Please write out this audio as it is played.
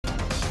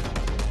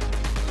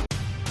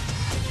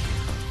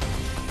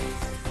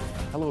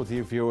Hello,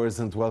 dear viewers,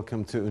 and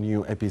welcome to a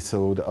new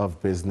episode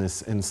of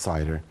Business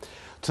Insider.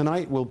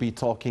 Tonight, we'll be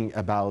talking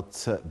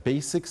about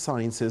basic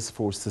sciences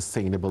for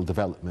sustainable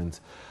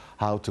development,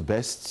 how to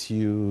best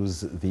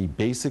use the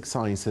basic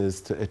sciences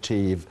to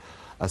achieve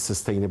a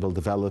sustainable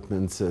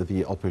development,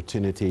 the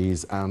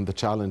opportunities and the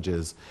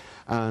challenges.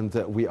 And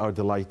we are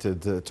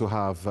delighted to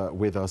have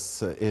with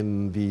us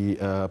in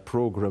the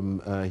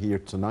program here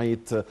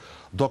tonight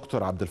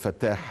Dr. Abdel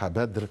Fattah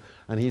Badr,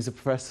 and he's a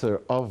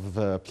professor of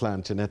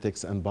plant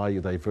genetics and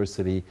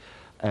biodiversity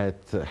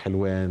at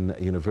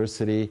Helwan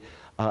University.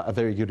 A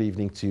very good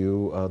evening to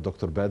you,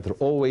 Dr. Badr.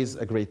 Always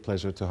a great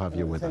pleasure to have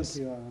you with us.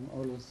 Thank you. I'm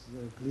always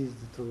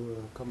pleased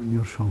to come on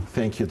your show.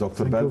 Thank you,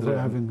 Dr. Badr. Thank you for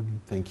having me.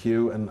 Thank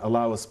you. And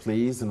allow us,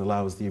 please, and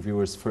allow us, the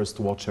viewers, first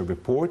to watch a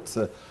report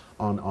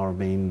on our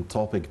main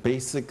topic,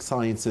 basic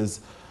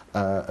sciences,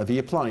 the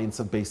appliance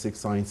of basic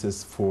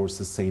sciences for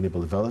sustainable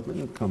development,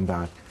 and come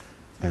back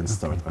and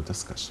start our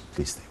discussion.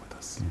 Please stay with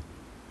us. Okay.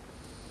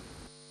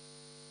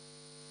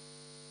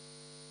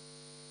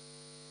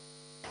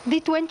 The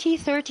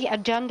 2030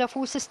 Agenda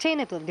for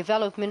Sustainable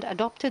Development,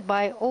 adopted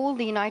by all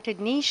the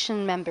United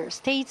Nations member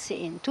states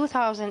in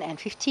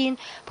 2015,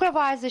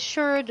 provides a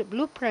shared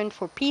blueprint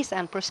for peace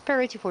and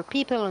prosperity for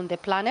people on the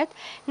planet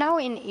now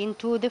and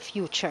into the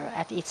future.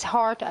 At its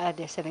heart are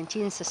the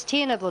 17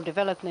 Sustainable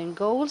Development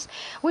Goals,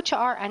 which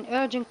are an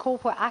urgent call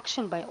for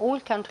action by all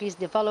countries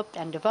developed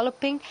and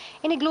developing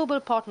in a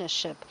global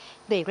partnership.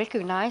 They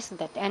recognize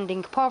that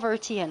ending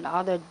poverty and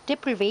other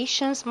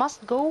deprivations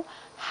must go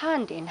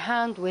hand in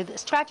hand with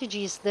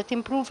strategies that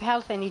improve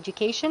health and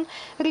education,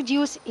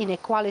 reduce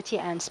inequality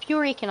and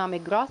spur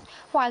economic growth,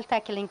 while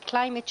tackling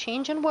climate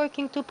change and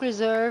working to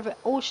preserve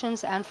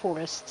oceans and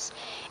forests.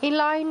 In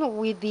line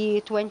with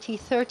the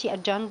 2030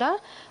 Agenda,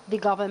 the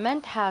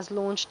government has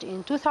launched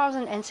in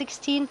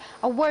 2016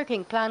 a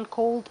working plan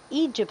called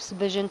Egypt's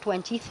Vision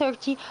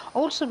 2030,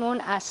 also known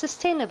as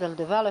Sustainable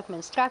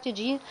Development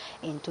Strategy.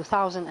 In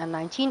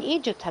 2019,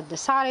 Egypt had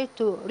decided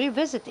to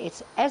revisit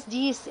its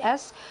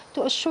SDGs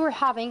to assure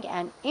having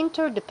an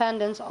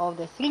interdependence of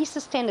the three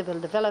sustainable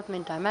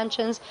development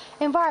dimensions: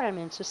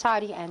 environment,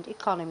 society, and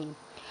economy.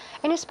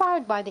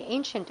 Inspired by the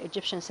ancient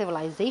Egyptian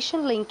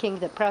civilization linking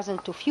the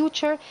present to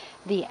future,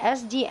 the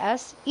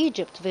SDS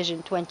Egypt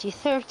Vision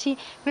 2030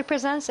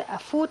 represents a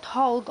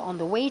foothold on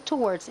the way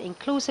towards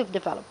inclusive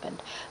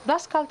development,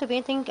 thus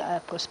cultivating a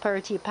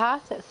prosperity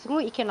path through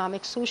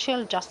economic,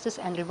 social justice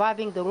and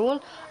reviving the role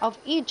of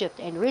Egypt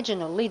in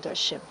regional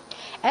leadership.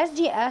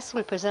 SDS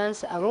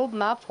represents a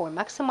roadmap for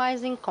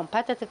maximizing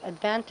competitive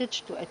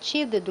advantage to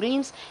achieve the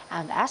dreams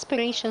and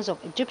aspirations of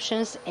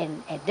Egyptians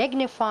in a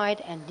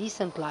dignified and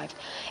decent life.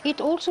 It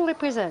also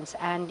represents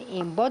an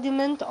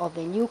embodiment of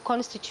the new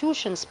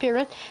constitution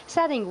spirit,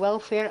 setting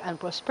welfare and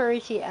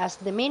prosperity as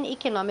the main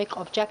economic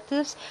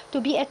objectives to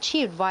be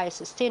achieved via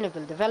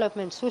sustainable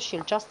development,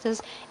 social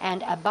justice,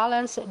 and a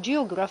balanced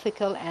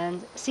geographical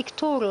and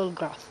sectoral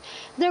growth.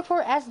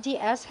 Therefore,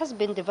 SDS has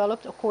been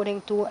developed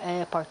according to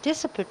a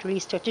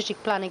participatory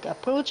strategic planning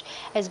approach,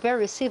 as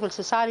various civil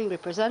society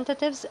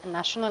representatives,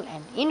 national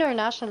and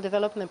international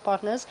development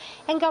partners,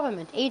 and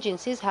government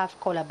agencies have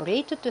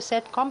collaborated to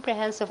set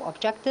comprehensive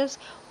objectives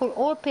for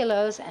all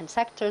pillars and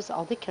sectors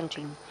of the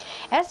country.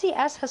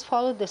 SDS has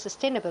followed the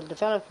Sustainable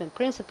Development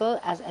Principle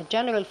as a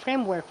general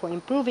framework for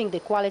improving the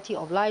quality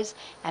of lives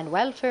and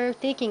welfare,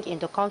 taking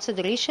into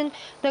consideration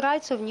the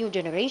rights of new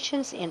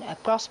generations in a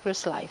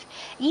prosperous life.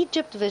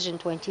 Egypt Vision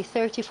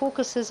 2030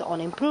 focuses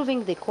on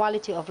improving the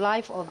quality of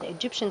life of the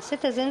Egyptian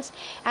citizens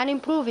and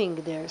improving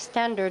their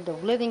standard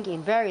of living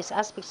in various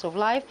aspects of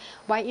life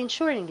by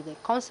ensuring the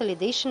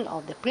consolidation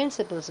of the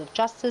principles of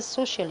justice,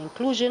 social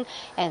inclusion,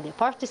 and the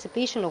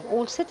participation of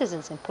all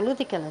citizens in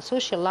political and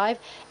social life,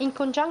 in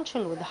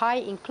conjunction with high,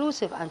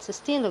 inclusive, and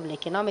sustainable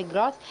economic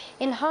growth,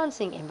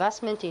 enhancing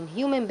investment in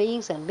human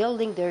beings and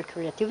building their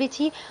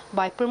creativity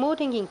by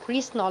promoting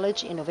increased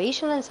knowledge,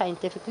 innovation, and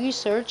scientific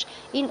research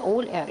in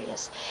all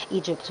areas.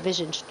 Egypt's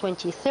Vision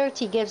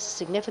 2030 gives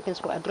significance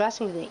for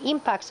addressing the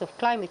impacts of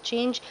climate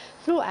change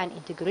through an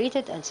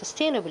integrated and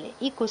sustainable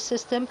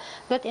ecosystem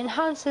that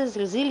enhances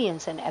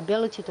resilience and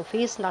ability to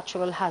face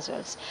natural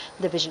hazards.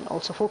 The vision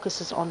also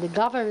focuses on the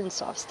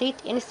governance of state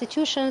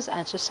institutions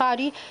and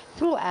society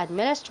through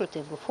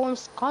administrative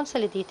reforms,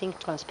 consolidating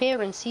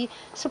transparency,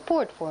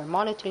 support for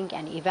monitoring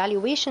and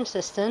evaluation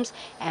systems,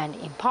 and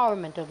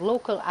empowerment of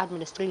local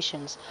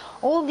administrations.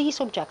 All these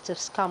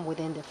objectives come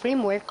within the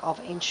framework of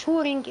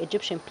ensuring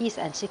Egyptian peace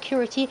and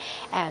security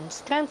and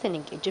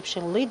strengthening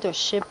Egyptian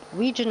leadership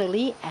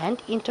regionally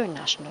and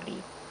internationally.